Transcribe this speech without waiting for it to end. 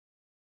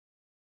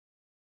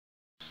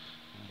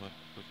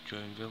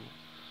Joinville.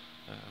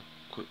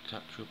 Quick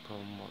catch up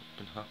on what's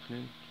been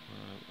happening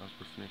as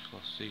we finished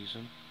last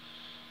season.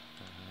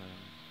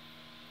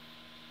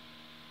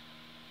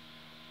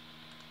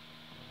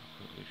 I'll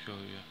quickly show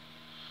you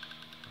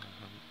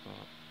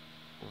about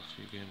the last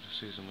few games of the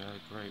season. We had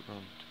a great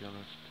run, to be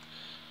honest.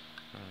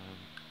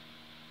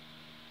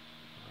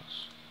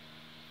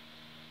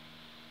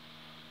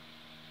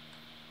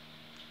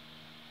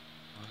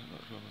 I'm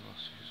not showing the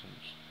last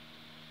season's.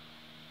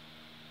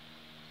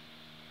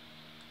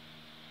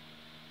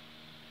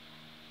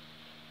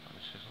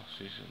 This is last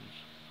season's.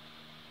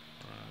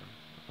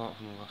 Apart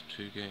from the last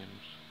two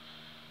games,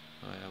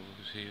 we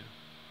was here.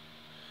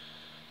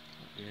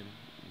 That game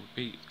we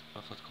beat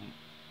Atletico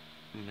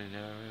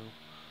Mineiro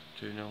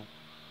 2-0.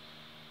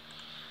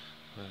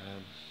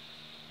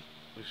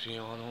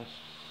 Luciano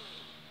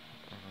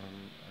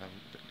and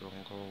Victor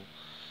on goal.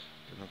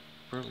 Did a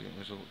brilliant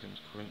result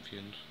against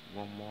Corinthians,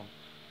 1-1.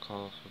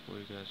 Carlos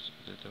Rodriguez,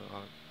 the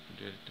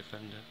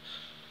defender.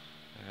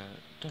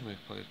 Then we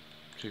played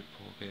two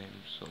poor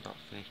games, so that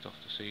finished off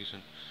the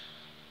season.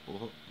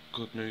 But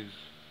good news,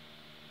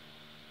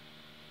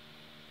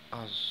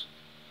 as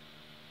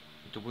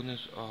the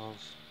winners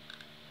of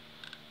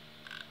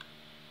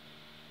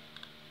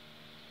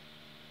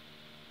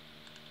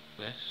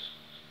this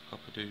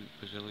Copa do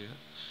Brasilia,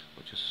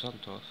 which is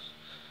Santos,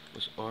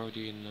 was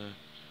already in the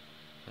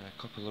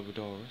Copa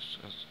Libertadores,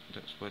 as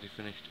that's where they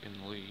finished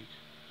in the league.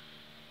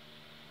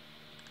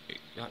 It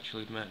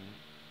actually meant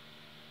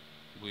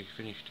we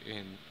finished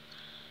in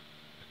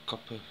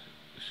Copa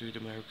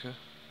American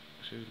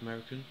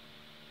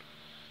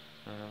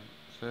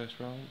first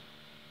round,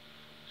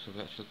 so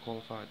we actually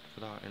qualified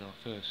for that in our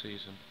first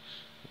season,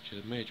 which is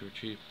a major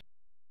achievement.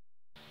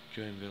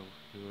 Joinville,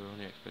 who were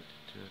only expected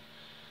to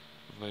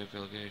avoid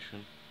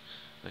relegation.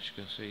 As you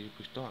can see,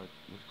 we've got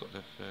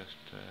their first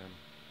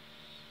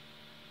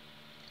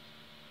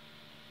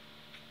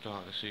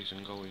start of the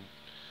season going.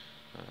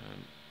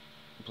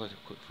 We played a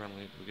quick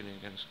friendly at the beginning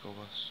against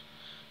Govas,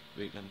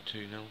 beat them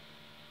 2-0.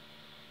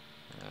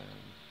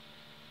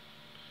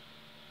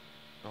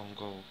 On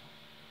goal,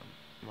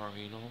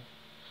 Marino.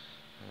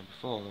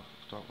 Before I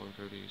start going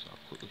through these, I'll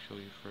quickly show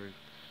you through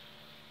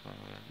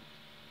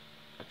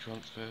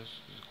transfers.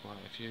 There's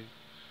quite a few.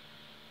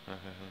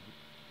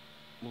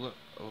 A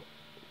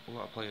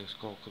lot of players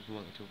score because we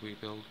wanted to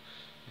rebuild.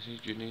 You see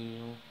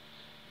Journeyman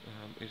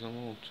is on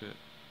loan to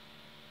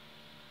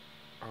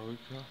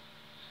Aruca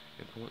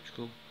in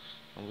Portugal,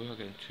 and we are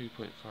getting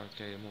 2.5k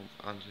a month,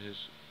 and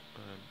his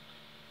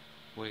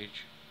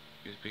wage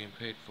is being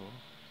paid for,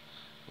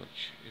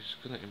 which is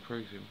going to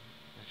improve him,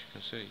 as you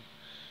can see.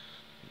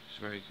 It's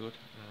very good.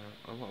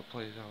 A lot of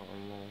players out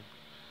on loan.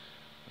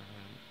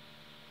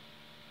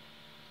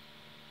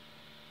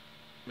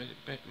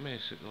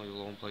 Basically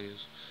loan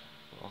players,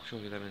 but I'll show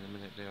you them in a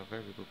minute. They are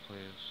very good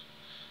players.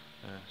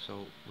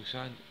 So we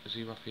signed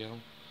Z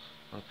Raphael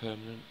on a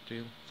permanent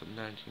deal for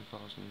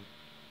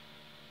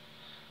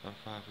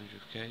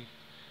 19,500k.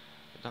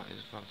 That is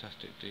a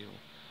fantastic deal.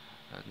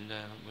 And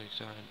we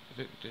signed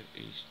Victor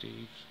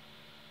Steves,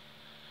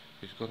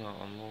 who's gone out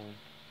on loan,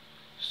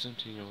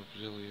 17-year-old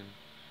Brazilian,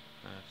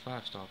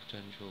 5-star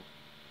potential,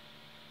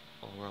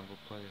 all-round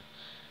good player.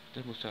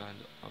 Then we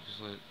signed,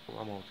 obviously,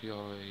 Lamo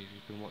Fiore. If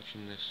you've been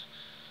watching this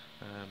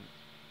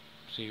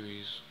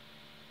series,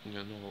 you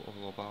know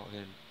all about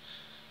him.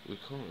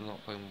 We're currently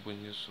not playing with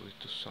wingers, so he's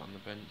just sat on the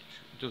bench.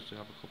 He does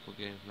have a couple of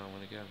games now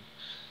and again.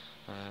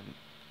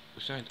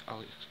 We signed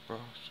Alex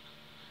Brosk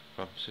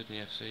from Sydney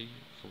FC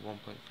for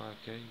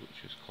 1.5k,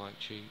 which is quite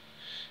cheap.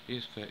 He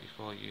is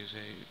 34 years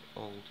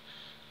old,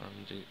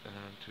 and to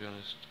be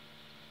honest,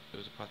 it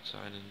was a bad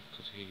signing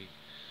because he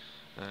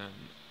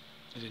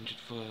is injured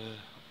for,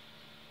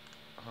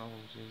 how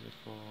long was he injured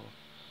for?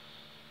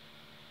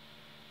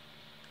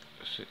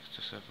 6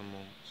 to 7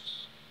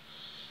 months.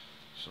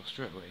 So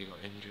straight away he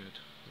got injured.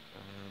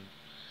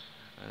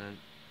 And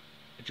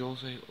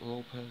Jose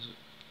Lopez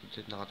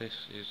did. Now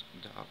this is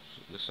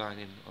the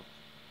signing of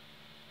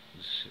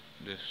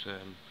this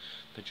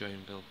for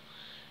Joinville.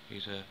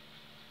 He's a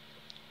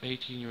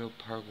 18-year-old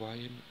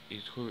Paraguayan.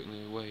 He's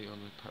currently away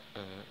on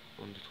the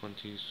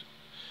under-20s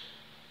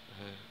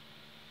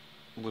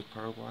with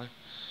Paraguay.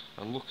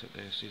 And look at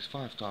this, he's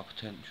 5-star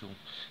potential.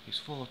 He's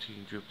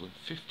 14 dribbling,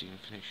 15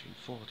 finishing,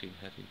 14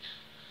 heading.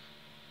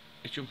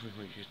 His jumping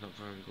reach is not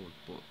very good,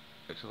 but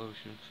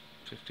acceleration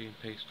 15,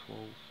 pace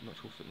 12,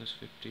 natural fitness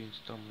 15,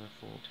 stamina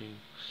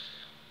 14.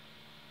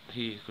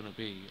 He is going to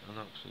be an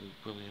absolute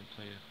brilliant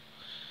player.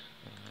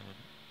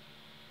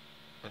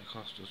 And it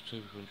cost us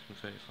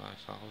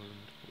 235,000,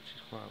 which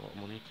is quite a lot of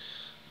money,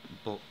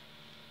 but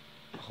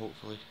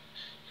hopefully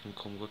it can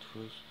come good for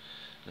us.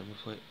 Then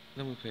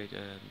we paid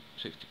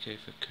 60k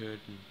for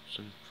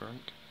Curdenson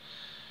Frank.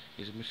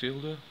 He's a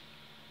midfielder,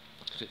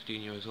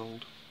 16 years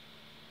old,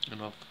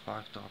 and of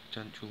 5-star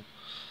potential.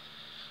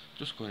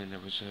 Just going in the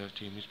reserve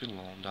team. He's been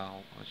loaned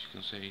out, as you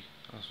can see,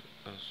 as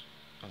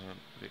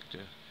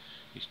Victor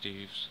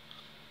Steves.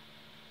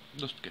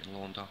 Just getting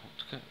loaned out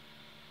to get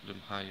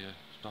them higher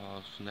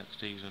stars for next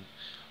season.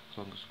 as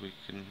long as we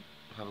can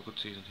have a good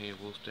season here,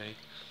 we'll stay.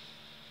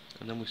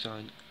 And then we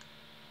signed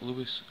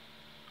Luis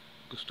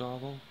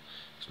Gustavo.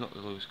 It's not the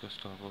Luis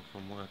Gustavo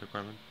from Werder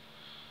Bremen.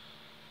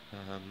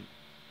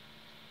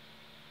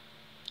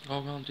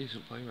 All round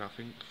decent player, I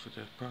think, for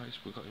the price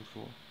we got him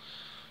for.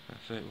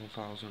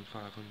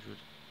 31,500.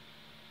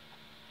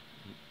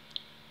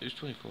 He's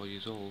 24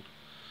 years old.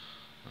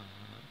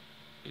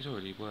 He's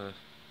already worth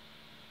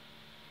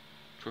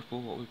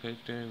triple what we paid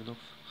for him, enough.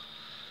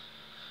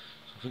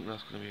 So I think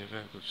that's going to be a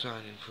very good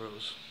signing for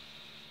us.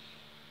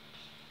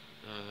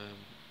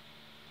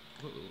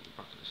 We'll look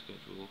back at the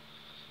schedule.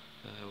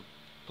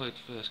 Played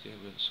the first game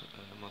against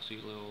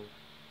Marcelo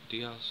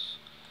Diaz.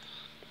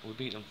 We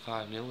beat them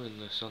 5-0 in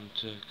the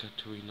Santa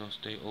Catarina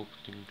State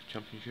Opening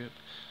Championship.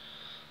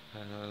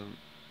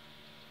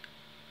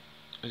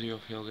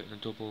 Ezeofiel getting a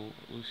double,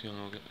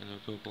 Luciano getting a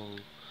double,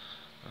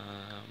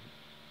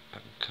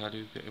 and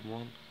Cadu getting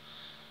one,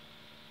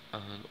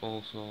 and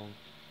also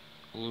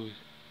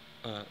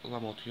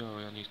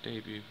Lamortiore on his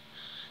debut,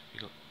 he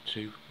got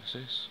 2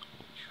 assists,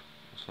 which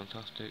was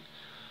fantastic.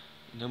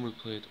 And then we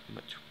played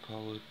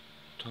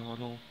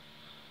Metropolitano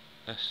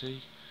SC,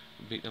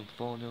 we beat them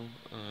 4-0,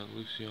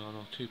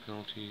 Luciano 2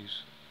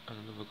 penalties and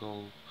another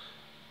goal,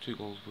 2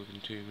 goals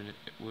within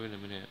a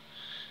minute,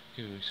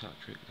 giving his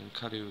hat-trick. Then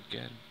Cadu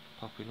again,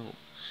 popping up.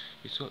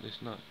 He's got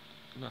this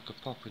knack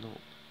of popping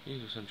up.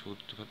 He's a central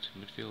defensive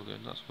midfielder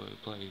and that's where he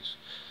plays.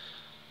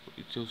 But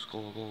he does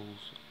score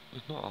goals.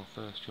 He's not our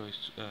first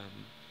choice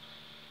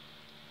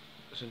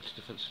central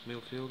defensive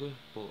midfielder,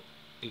 but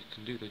he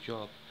can do the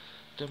job.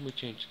 Then we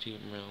changed the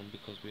team around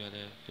because we had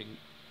a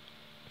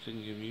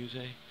Finger Muse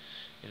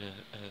in a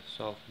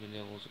South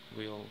Manil's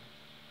Real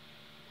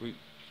group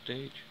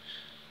stage,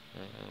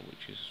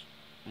 which is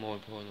more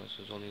important as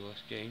there's only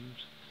less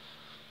games.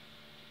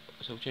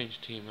 So we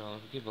changed the team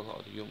around, give a lot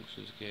of the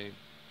youngsters a game.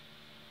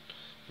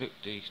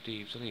 Victor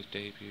Steves on his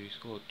debut, he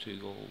scored 2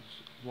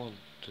 goals, 1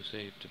 to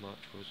save the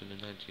match for us in the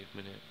 90th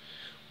minute,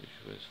 which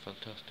was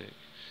fantastic.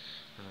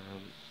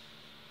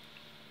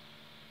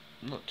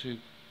 Not too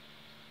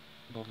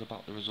bothered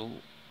about the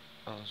result,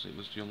 as it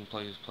was the young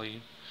players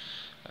playing.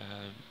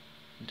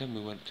 Then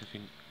we went to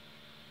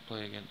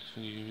play against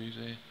Finger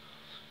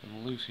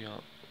and Luis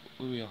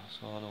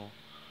Arno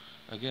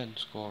again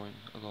scoring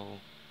a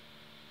goal,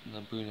 and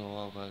then Bruno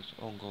Alves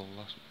on goal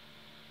last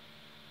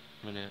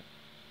minute.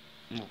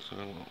 Not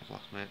sorry, what was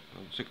last minute?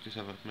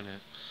 67th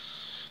minute.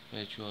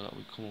 Made sure that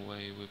we come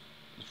away with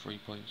the 3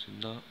 points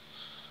in that.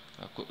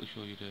 I'll quickly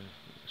show you the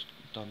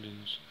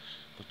standings.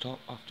 We're top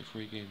after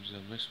 3 games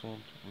on this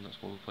one, and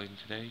that's what we're playing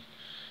today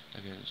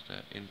against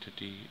Inter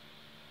de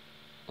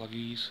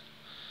Lagis.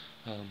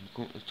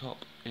 Currently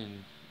top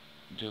in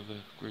the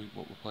other group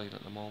what we're playing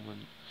at the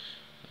moment.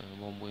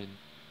 1 win.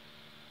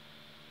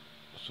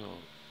 So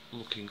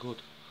looking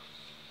good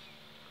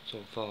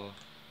so far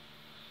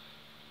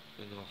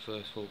in our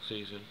first full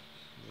season.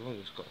 We've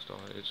only just got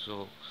started,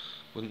 so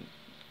when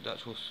the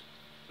actual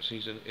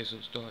season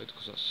isn't started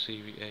because that's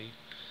Serie A,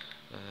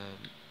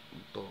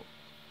 but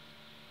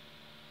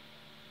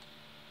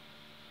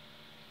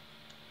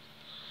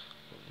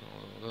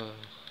no,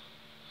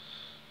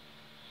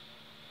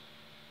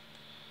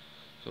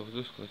 so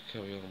we're just going to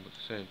carry on with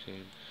the same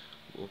team.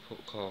 We'll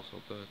put Carlos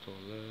Alberto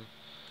there.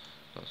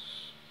 That's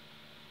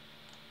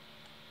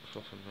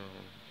swapping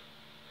around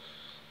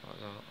like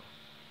that.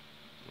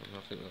 And I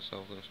think that's how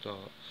we're going to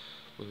start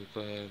with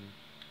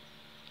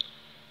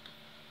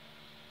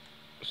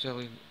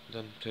selling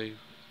them 2.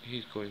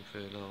 He's going for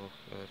now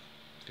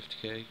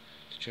 50k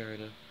to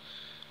China.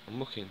 I'm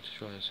looking to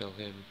try and sell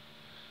him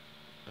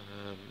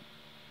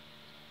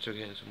to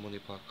get some money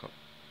back up.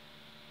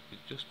 He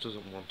just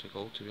doesn't want to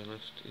go, to be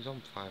honest. He's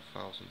on £5,000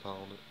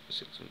 at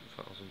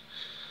 600,000.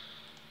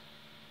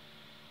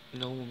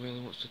 No one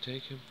really wants to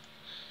take him.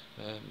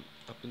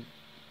 I've been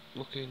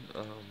looking,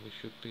 we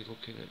should be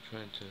looking at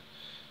trying to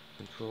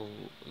control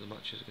the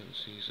matches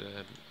against these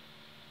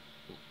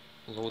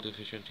lower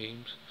division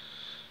teams,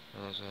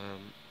 as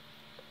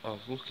I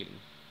was looking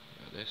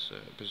at this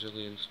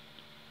Brazilian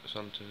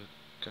Santa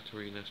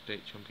Catarina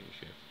State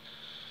Championship.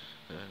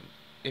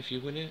 If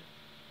you win it,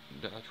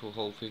 the actual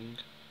whole thing,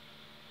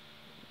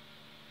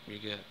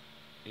 you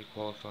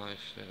qualify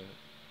for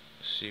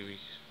Series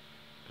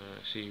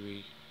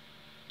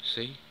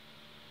C,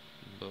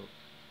 but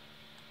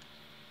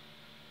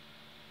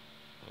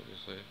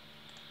obviously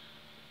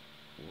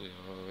we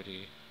are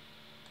already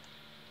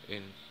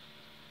in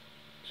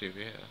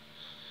Serie A.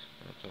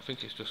 So I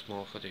think it's just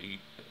more for the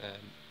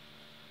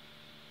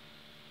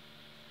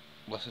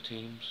lesser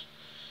teams,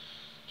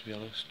 to be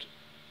honest.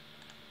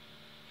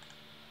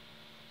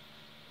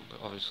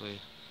 But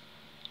obviously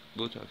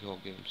we'll take the whole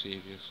game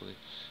seriously.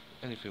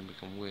 Anything we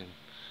can win,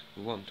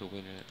 we want to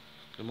win it.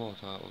 The more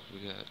titles we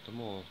get, the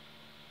more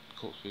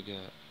cups we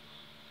get,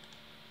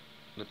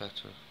 the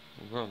better.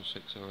 We're on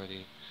 6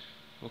 already.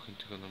 Looking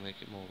to gonna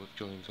make it more with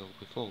Joinville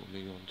before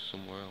we move on to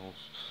somewhere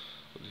else.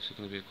 But this is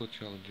going to be a good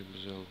challenge in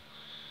Brazil.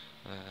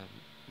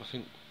 I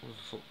think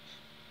with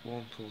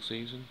one full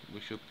season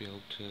we should be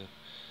able to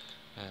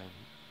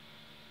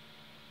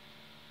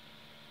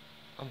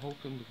I'm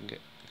hoping we can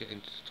get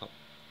into the top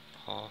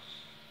half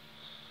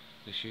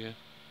this year.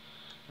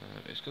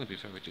 It's going to be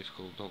very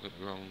difficult, don't get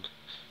me wrong.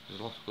 There's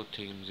a lot of good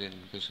teams in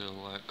Brazil,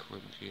 like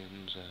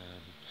Corinthians,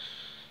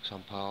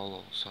 São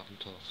Paulo,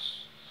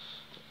 Santos.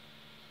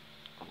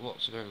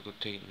 Lots of very good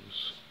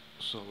teams,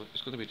 so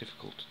it's going to be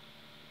difficult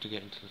to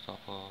get into the top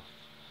half.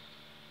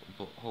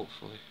 But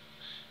hopefully,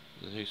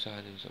 the new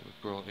signings that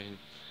we've brought in,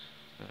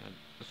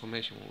 the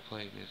formation we're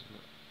playing it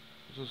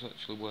does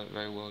actually work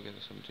very well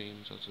against some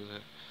teams, as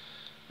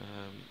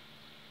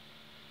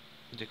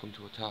they come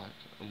to attack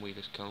and we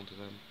just counter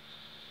them.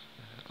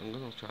 I'm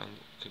going to try and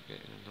look at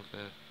getting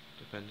another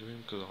defender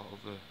in, because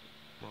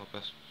my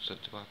best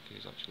centre back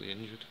is actually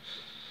injured,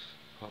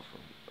 apart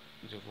from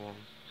the other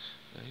one.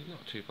 He's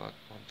not too bad,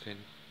 one thing.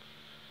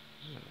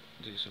 He's a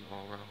decent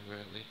all round,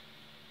 really.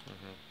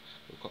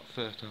 We've got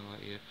first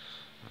highlight here,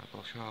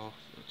 Balchal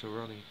to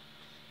Ronnie.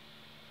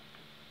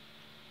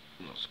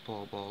 That's a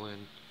poor ball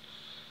in,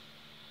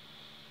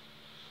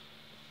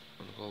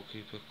 and the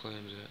goalkeeper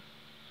claims it.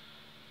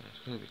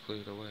 It's going to be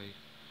cleared away.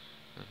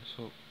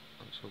 So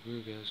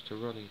Rodriguez to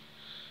Ronnie,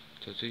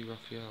 to Z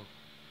Raphael.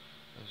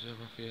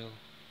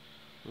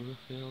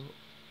 Raphael.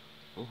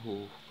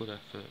 Oh, good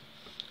effort.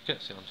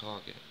 Gets it on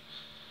target.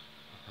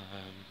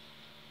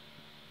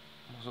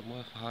 Wasn't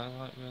worth a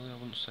highlight, really, I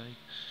wouldn't say.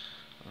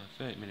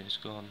 30 minutes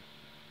gone.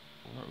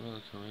 We're not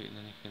really creating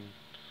anything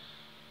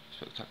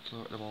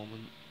spectacular at the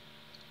moment.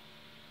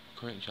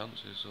 Creating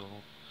chances,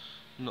 so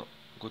not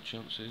good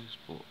chances,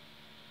 but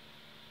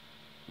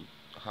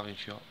having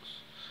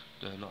shots.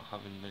 They're not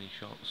having many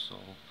shots, so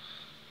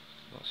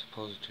that's a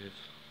positive.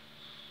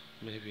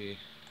 Maybe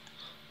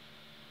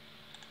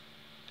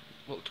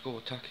look to go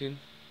attacking.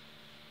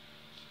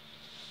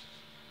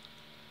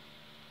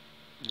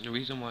 The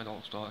reason why I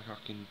don't start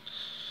attacking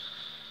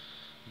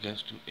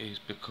against them is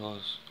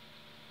because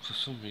for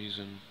some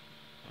reason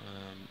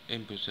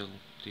in Brazil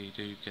they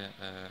do get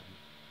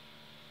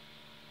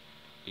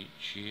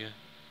each year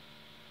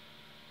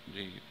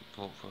they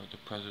vote for the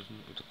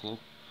president of the club.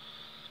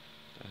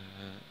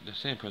 The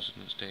same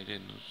president stayed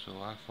in,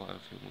 so I thought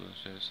everything was going to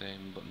stay the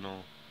same, but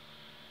no.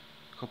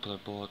 A couple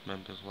of board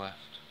members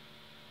left,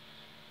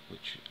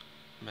 which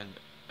meant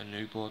a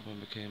new board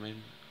member came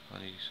in,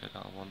 and he said,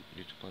 I want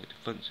you to play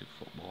defensive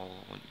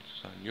football, I want you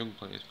to sign young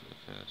players for the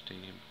first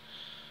team.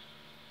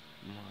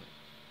 I'm like,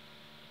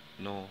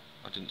 no,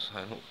 I didn't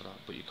sign up for that,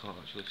 but you can't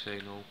actually say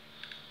no.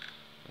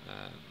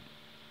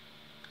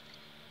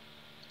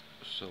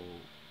 So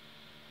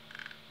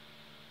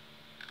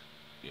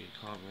yeah, you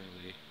can't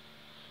really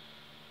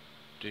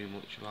do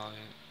much about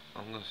it.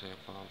 I'm going to say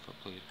for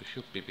please, we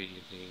should be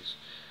beating these.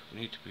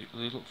 We need to be,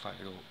 they look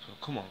fired up, so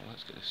come on,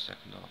 let's get this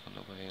second half on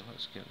the way,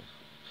 let's get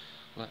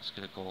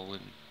a goal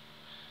in.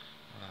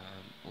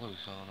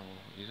 Luciano,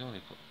 he's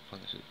only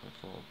playing 6.4,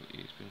 but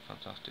he's been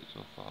fantastic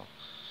so far,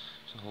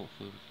 so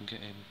hopefully we can get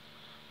him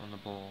on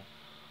the ball.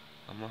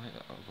 I might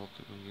have a look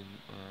at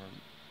bringing,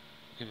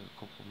 give it a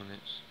couple of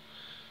minutes,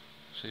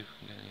 see if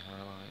we can get any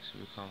highlights. If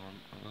we can't,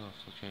 I'm going to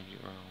have to change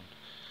it around.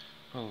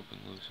 Probably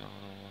bring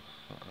Luciano,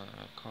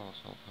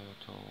 Carlos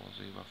Alberto, or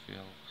Z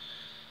Raphael.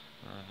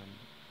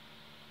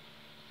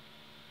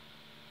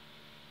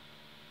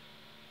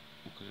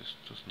 Because it's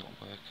just not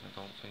working, I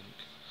don't think.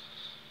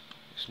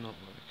 It's not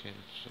working,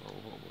 so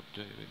what we'll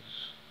do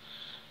is,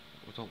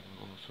 we don't want to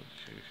go on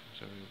substitutions,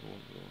 so we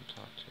want to go on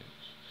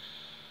tactics.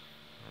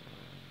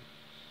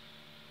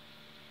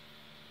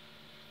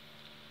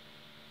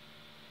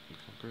 We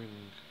can bring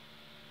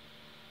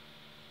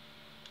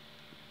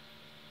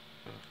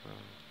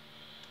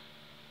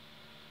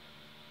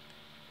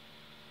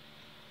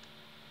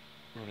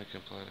Ronnie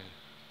can play.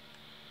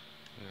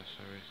 Yeah,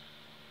 sorry.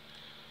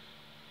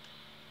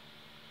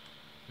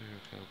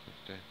 Raphael can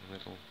stay in the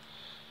middle.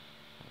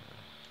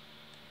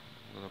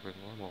 I'm going to bring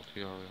one more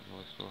Fiore on the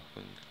list, I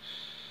think.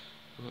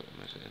 Put him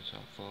as an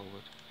inside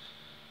forward.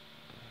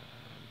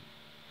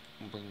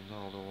 Bring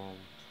Ronaldo on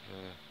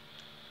for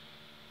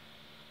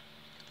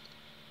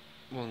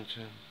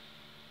Wellington.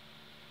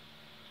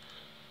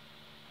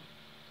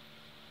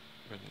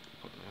 Put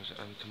him as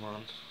an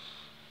command.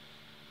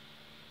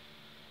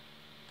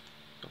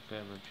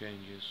 Confirm them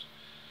changes.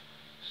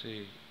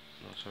 See,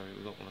 no, sorry,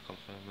 we don't want to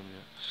confirm them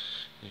yet.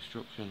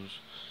 Instructions.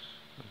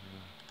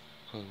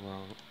 Play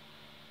well.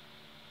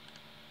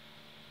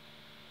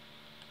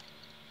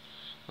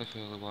 Play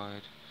fairly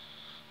wide.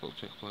 Look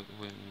to exploit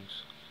the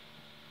wings.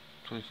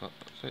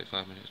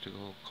 35 minutes to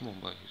go. Come on,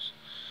 boys.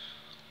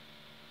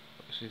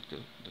 Let's see if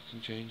they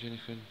can change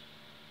anything.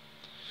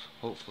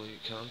 Hopefully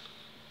it can.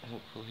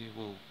 Hopefully it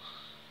will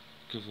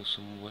give us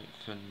some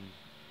width and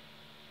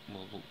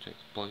we'll look to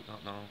exploit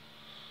that now.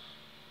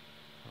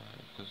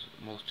 Because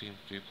most teams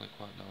do play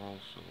quite narrow,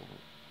 so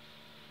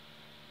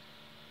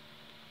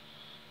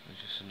it's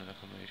just an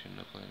information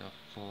they're playing a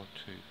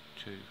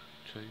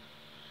 4-2-2-2.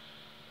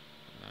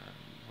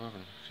 We're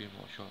having a few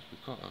more shots.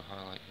 We've got a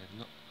highlight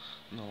here.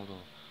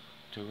 Naldo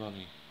to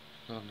Ronnie.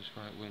 He's on this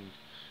right wing.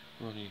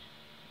 Ronnie,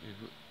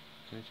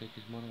 can he take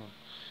his money on?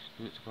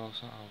 Give it to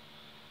Balchal.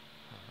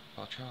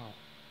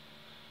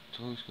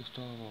 To Luis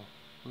Gustavo.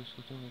 Pushes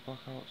the door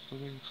back out to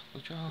the wing.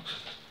 Luciano.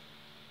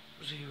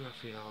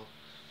 Raphael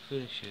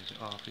finishes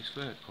off his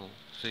third goal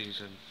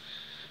season.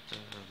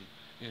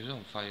 He was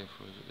on fire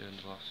for us at the end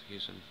of last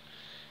season.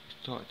 He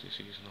started the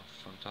season off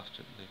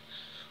fantastically.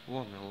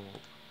 1-0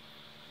 up.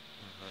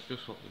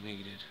 Just what we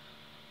needed.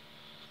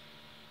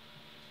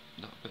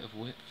 That bit of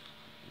width,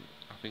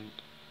 I think,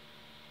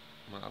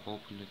 might have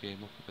opened the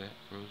game up a bit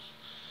for us.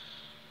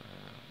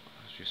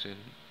 As you seen,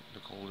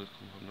 the goal did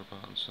come from the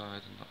right hand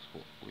side, and that's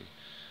what we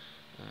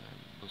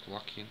was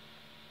lacking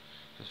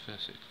for the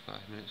first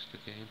 65 minutes of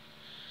the game.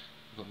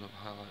 We've got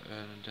another highlight.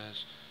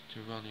 Hernandez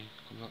to Ronnie,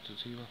 comes out to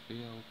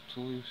Raphael, to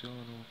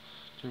Luciano,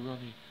 to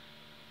Ronnie,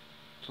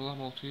 to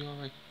Lamo, to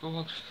Yore. Go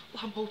on,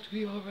 Lamo to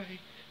Yore,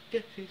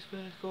 gets his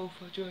first goal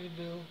for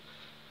Joinville.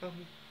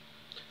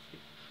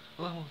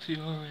 Lamo to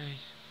Yore,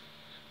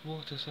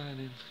 what a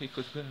signing he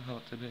could turn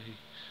out to be.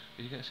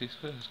 He gets his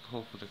first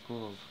goal for the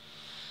club.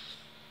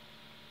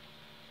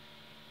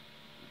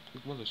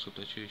 What a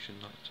substitution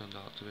that turned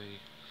out to be.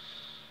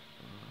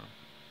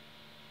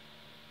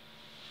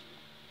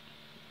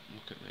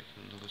 Look at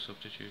making another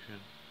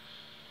substitution.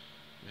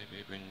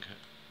 Maybe bring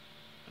it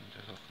and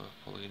just offer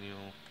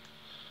Paulinho.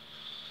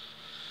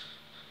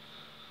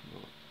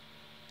 But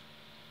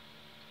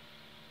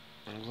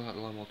I'm glad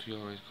Lamo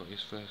Tiore's got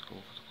his first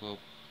goal for the club.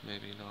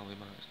 Maybe now he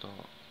might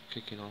start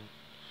kicking on.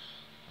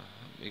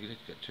 He did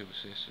get 2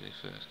 assists in his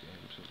first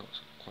game, so that's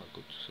quite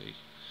good to see.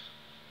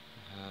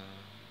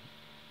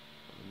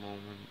 At the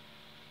moment,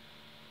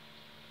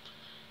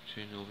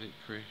 2-0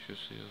 victory should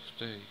see us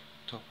stay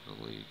top of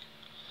the league.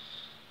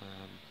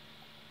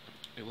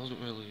 It wasn't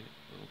really,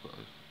 we've got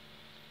a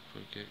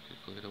free kick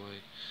cleared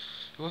away.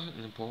 It wasn't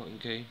an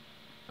important game.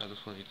 I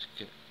just wanted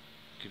to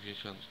give you a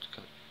chance to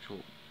catch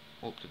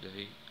up to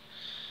date.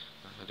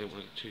 I didn't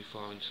want to get too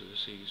far into the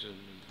season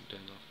and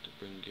then have to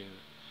bring you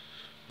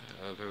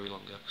a very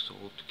long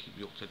episode to keep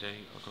you up to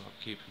date. I've got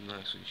to keep them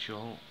nice and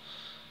short.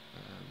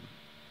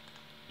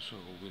 So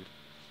we've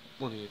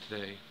won here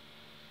today.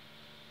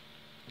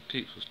 It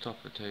keeps us top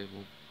of the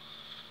table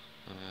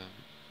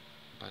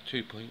by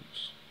 2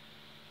 points.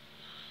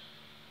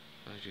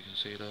 As you can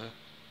see there,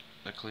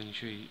 a clean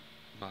sheet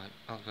by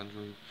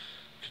Alexandru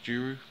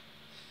Kajuru.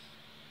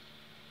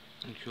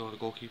 Ensure the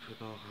goalkeeper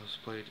now has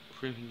played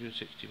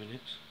 360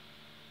 minutes,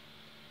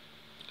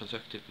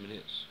 consecutive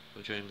minutes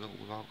for Joinville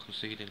without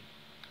conceding,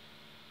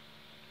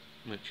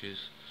 which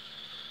is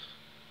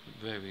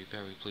very,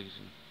 very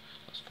pleasing.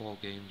 That's 4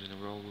 games in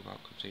a row without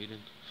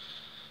conceding.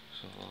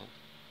 So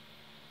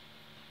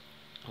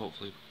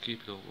hopefully we'll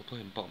keep it up. We're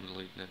playing bottom of the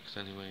league next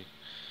anyway.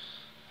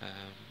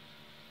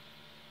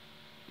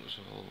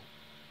 So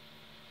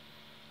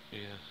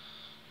yeah,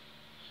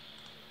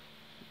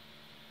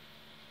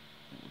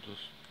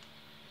 just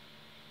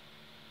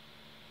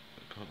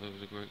apparently it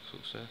was a great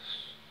success.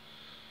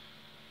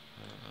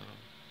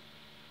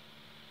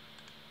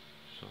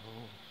 So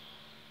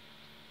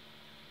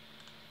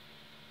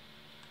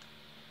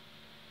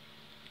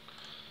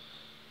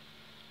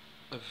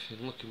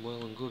everything looking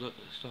well and good at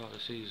the start of the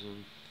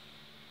season.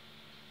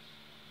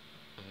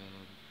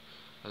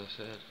 As I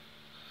said,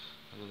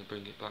 I'm going to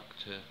bring it back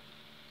to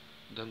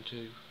them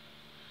two,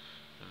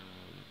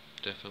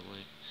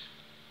 definitely,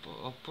 but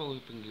I'll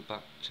probably bring it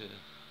back to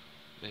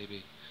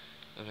maybe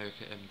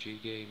America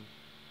MG game,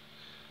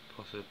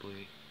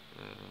 possibly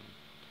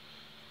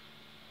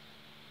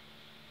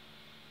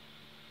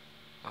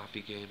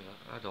RP game,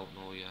 I don't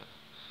know yet.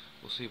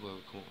 We'll see where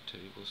we come up to,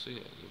 we'll see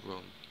it at the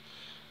run.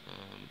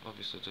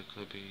 Obviously there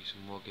could be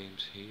some more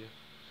games here,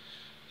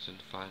 as in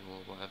the final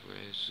or whatever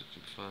it is, the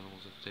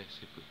finals of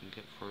this, if we can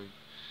get through.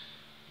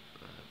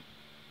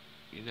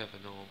 You never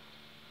know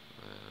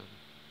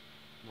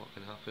what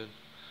can happen,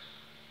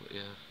 but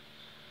yeah,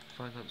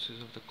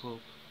 finances of the club,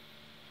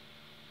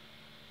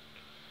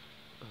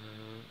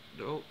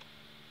 they're up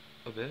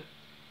a bit.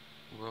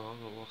 We're on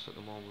a loss at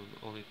the moment,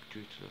 only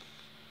due to the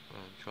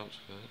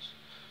transfers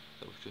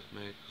that we've just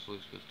made, because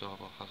Luis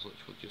Gustavo has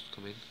literally just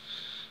come in.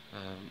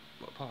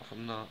 But apart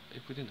from that,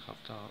 if we didn't have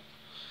that,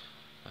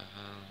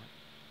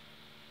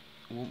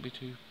 it won't be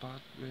too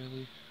bad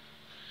really.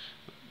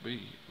 It'd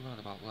be right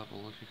about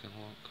level if you can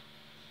look.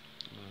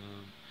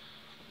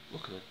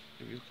 Look at it,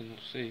 if you can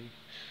see,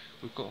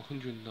 we've got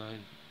 109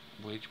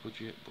 wage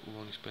budget, but we're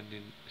only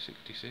spending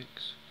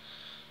 66,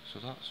 so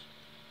that's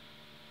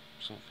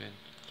something.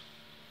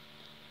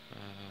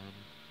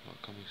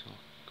 What can we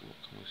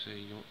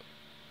see?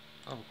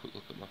 Have a quick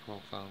look at my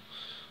profile.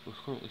 We're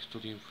currently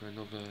studying for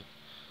another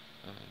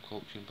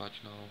coaching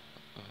badge now,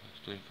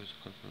 studying for a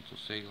Continental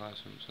C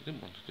license. I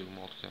didn't want to do them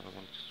all together, I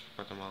wanted to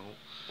spread them out.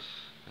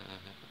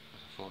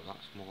 I thought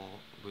that's more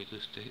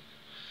realistic.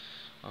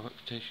 Our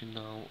reputation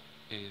now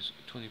is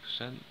 20%,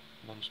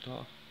 1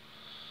 star.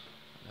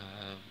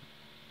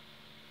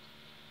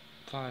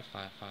 5,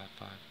 5, 5,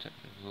 5,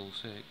 technical level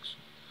 6.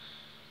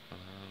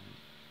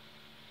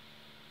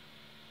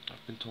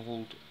 I've been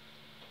told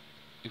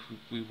if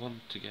we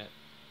want to get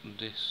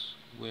this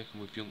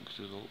working with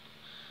youngsters up,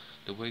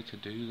 the way to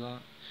do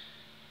that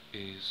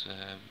is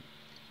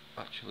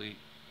actually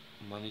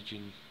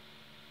managing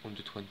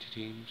under 20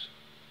 teams,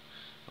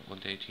 like one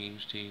day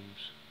teams,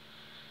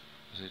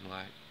 as in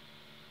like,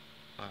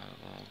 I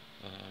don't know,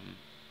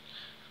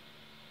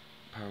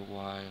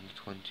 Paraguay under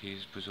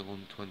 20s, Brazil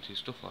under 20s,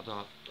 stuff like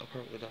that.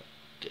 Apparently that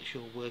gets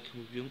you working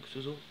with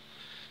youngsters up.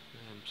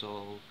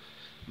 So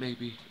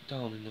maybe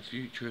down in the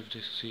future of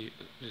this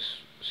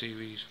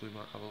series we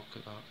might have a look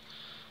at that.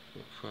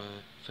 But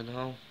for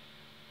now,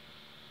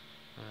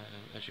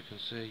 as you can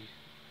see,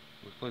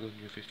 we've played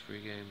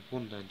 153 games,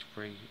 won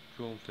 93,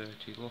 drawn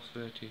 30, lost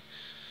 30.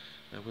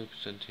 Win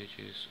percentage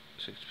is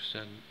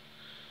 6%.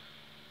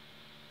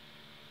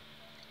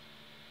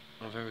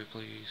 I'm very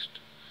pleased.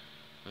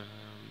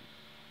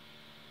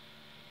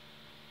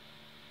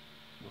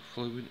 We're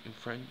fluent in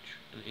French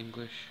and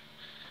English.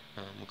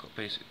 We've got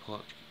basic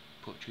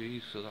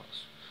Portuguese, so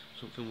that's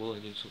something we're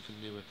learning, something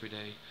new every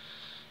day.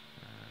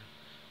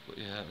 But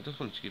yeah, I just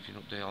wanted to give you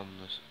an update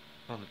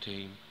on the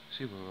team,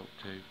 see what we're up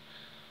to,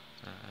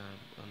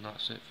 and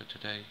that's it for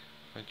today.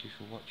 Thank you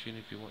for watching.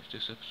 If you watched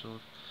this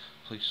episode,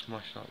 please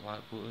smash that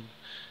like button,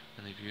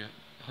 and if you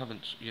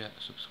haven't yet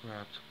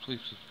subscribed, please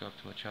subscribe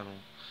to my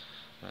channel.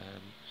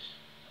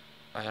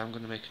 I am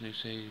going to make a new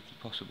save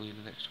possibly in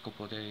the next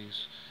couple of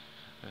days.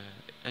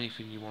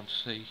 Anything you want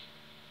to see,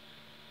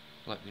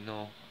 let me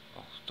know.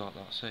 I'll start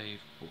that save,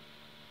 but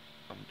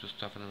I'm just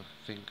having a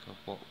think of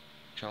what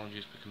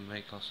challenges we can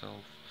make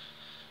ourselves,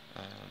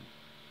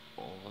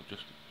 or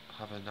just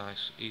have a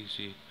nice,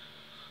 easy,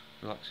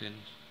 relaxing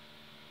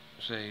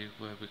save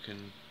where we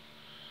can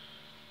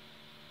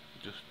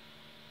just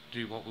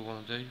do what we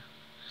want to do.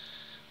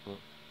 But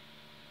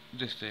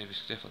this save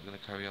is definitely going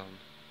to carry on,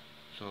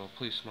 so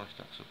please smash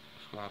that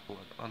subscribe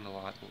button and the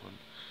like button.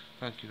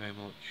 Thank you very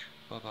much.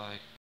 Bye bye.